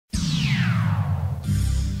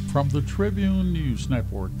From the Tribune News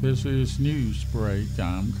Network, this is News Break.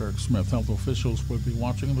 I'm Kirk Smith. Health officials will be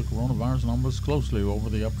watching the coronavirus numbers closely over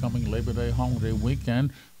the upcoming Labor Day holiday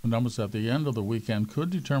weekend. The numbers at the end of the weekend could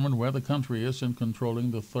determine where the country is in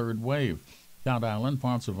controlling the third wave. Cat Island,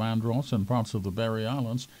 parts of Andros, and parts of the Berry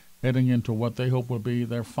Islands heading into what they hope will be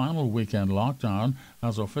their final weekend lockdown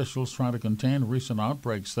as officials try to contain recent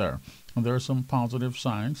outbreaks there. And there are some positive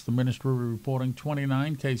signs. The ministry reporting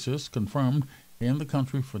 29 cases confirmed in the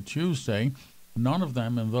country for Tuesday. None of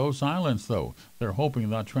them in those islands, though. They're hoping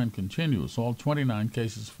that trend continues. All 29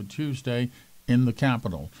 cases for Tuesday in the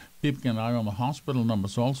capital. Keeping an eye on the hospital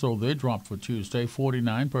numbers also, they dropped for Tuesday.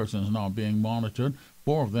 49 persons now being monitored,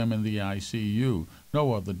 4 of them in the ICU.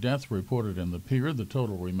 No other death reported in the period. The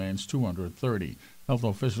total remains 230. Health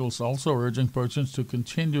officials also urging persons to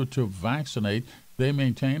continue to vaccinate. They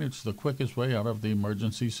maintain it's the quickest way out of the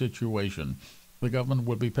emergency situation. The government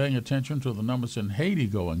will be paying attention to the numbers in Haiti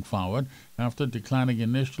going forward. After declining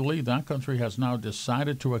initially, that country has now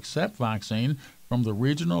decided to accept vaccine from the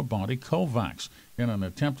regional body COVAX. In an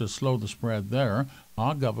attempt to slow the spread there,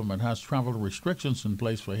 our government has travel restrictions in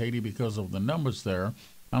place for Haiti because of the numbers there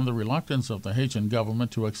and the reluctance of the Haitian government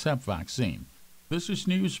to accept vaccine. This is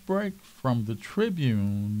News Break from the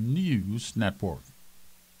Tribune News Network.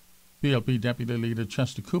 PLP Deputy Leader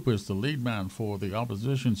Chester Cooper is the lead man for the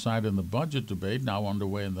opposition side in the budget debate now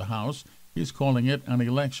underway in the House. He's calling it an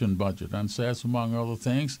election budget and says, among other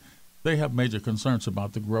things, they have major concerns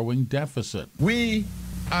about the growing deficit. We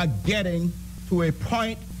are getting to a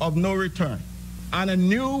point of no return, and a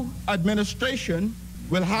new administration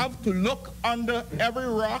will have to look under every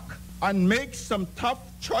rock and make some tough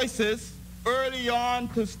choices early on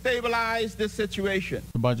to stabilize the situation.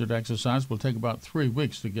 The budget exercise will take about 3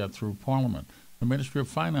 weeks to get through Parliament. The Ministry of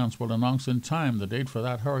Finance will announce in time the date for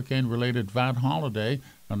that hurricane-related VAT holiday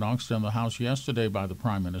announced in the House yesterday by the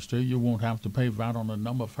Prime Minister. You won't have to pay VAT on a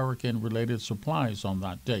number of hurricane-related supplies on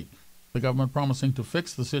that date. The government promising to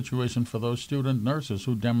fix the situation for those student nurses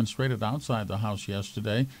who demonstrated outside the House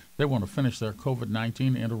yesterday. They want to finish their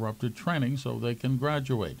COVID-19 interrupted training so they can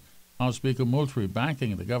graduate. House Speaker Moultrie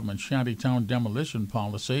backing the government's shantytown demolition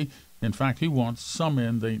policy. In fact, he wants some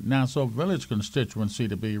in the Nassau Village constituency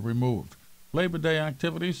to be removed. Labor Day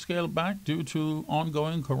activities scaled back due to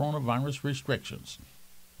ongoing coronavirus restrictions.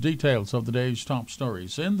 Details of the day's top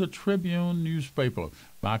stories in the Tribune newspaper.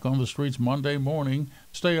 Back on the streets Monday morning.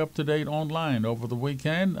 Stay up to date online over the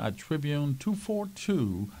weekend at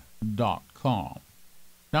Tribune242.com.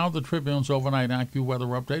 Now the Tribune's overnight AccuWeather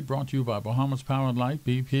update brought to you by Bahamas Power and Light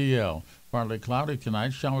BPL. Partly cloudy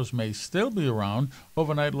tonight. Showers may still be around.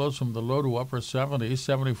 Overnight lows from the low to upper 70s.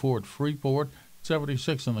 74 at Freeport,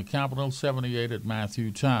 76 in the capital, 78 at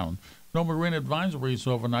Matthewtown. No marine advisories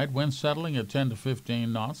overnight. Wind settling at 10 to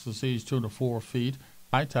 15 knots. The sea's 2 to 4 feet.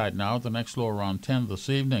 High tide now. The next low around 10 this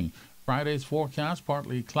evening. Friday's forecast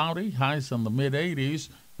partly cloudy. Highs in the mid-80s.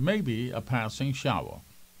 Maybe a passing shower.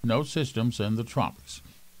 No systems in the tropics.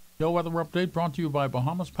 Your weather update brought to you by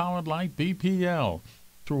Bahamas Power and Light BPL.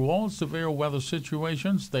 Through all severe weather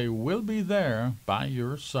situations, they will be there by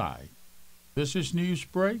your side. This is News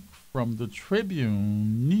Break from the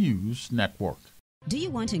Tribune News Network. Do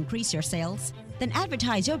you want to increase your sales? Then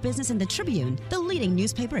advertise your business in the Tribune, the leading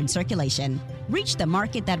newspaper in circulation. Reach the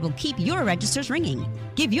market that will keep your registers ringing.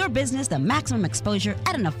 Give your business the maximum exposure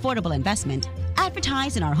at an affordable investment.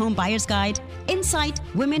 Advertise in our Home Buyer's Guide, Insight,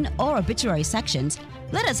 Women, or Obituary sections.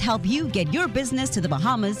 Let us help you get your business to the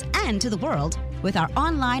Bahamas and to the world with our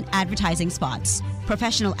online advertising spots.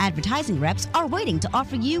 Professional advertising reps are waiting to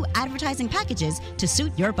offer you advertising packages to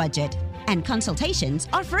suit your budget, and consultations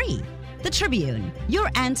are free. The Tribune,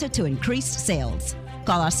 your answer to increased sales.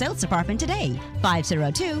 Call our sales department today,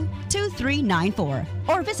 502-2394,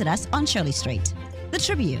 or visit us on Shirley Street. The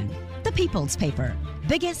Tribune, the people's paper,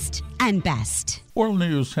 biggest and best. World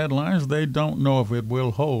News headlines, they don't know if it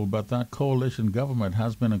will hold, but that coalition government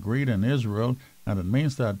has been agreed in Israel, and it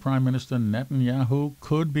means that Prime Minister Netanyahu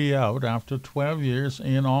could be out after 12 years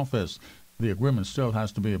in office. The agreement still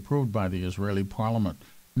has to be approved by the Israeli parliament.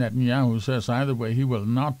 Netanyahu says either way he will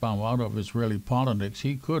not bow out of Israeli politics.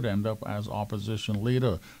 He could end up as opposition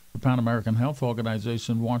leader. The Pan American Health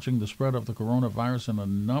Organization watching the spread of the coronavirus in a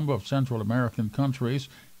number of Central American countries,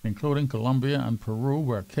 including Colombia and Peru,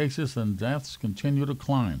 where cases and deaths continue to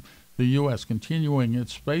climb. The U.S. continuing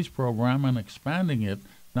its space program and expanding it,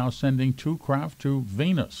 now sending 2 craft to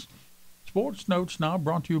Venus. Sports Notes now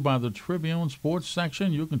brought to you by the Tribune Sports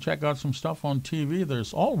section. You can check out some stuff on TV.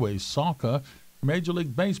 There's always soccer. Major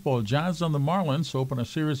League Baseball, Jazz and the Marlins open a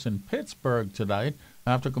series in Pittsburgh tonight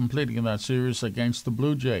after completing that series against the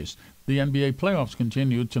Blue Jays. The NBA playoffs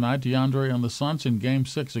continued tonight. DeAndre and the Suns in Game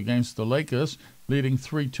 6 against the Lakers, leading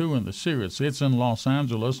 3-2 in the series. It's in Los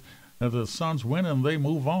Angeles. The Suns win and they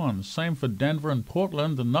move on. Same for Denver and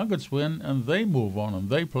Portland. The Nuggets win and they move on and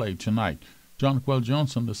they play tonight. Jonquel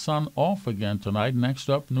Johnson, the Sun, off again tonight. Next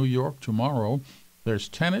up, New York tomorrow. There's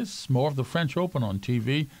tennis, more of the French Open on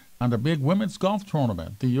TV, and a big women's golf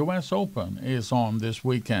tournament. The U.S. Open is on this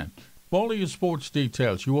weekend. For all of your sports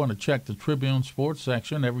details, you want to check the Tribune Sports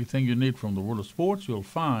section. Everything you need from the world of sports you'll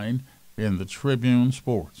find in the Tribune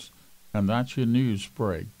Sports. And that's your news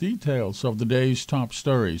break. Details of the day's top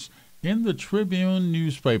stories in the Tribune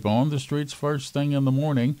newspaper on the streets first thing in the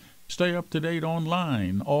morning. Stay up to date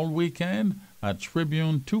online all weekend at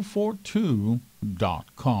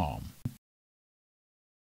Tribune242.com.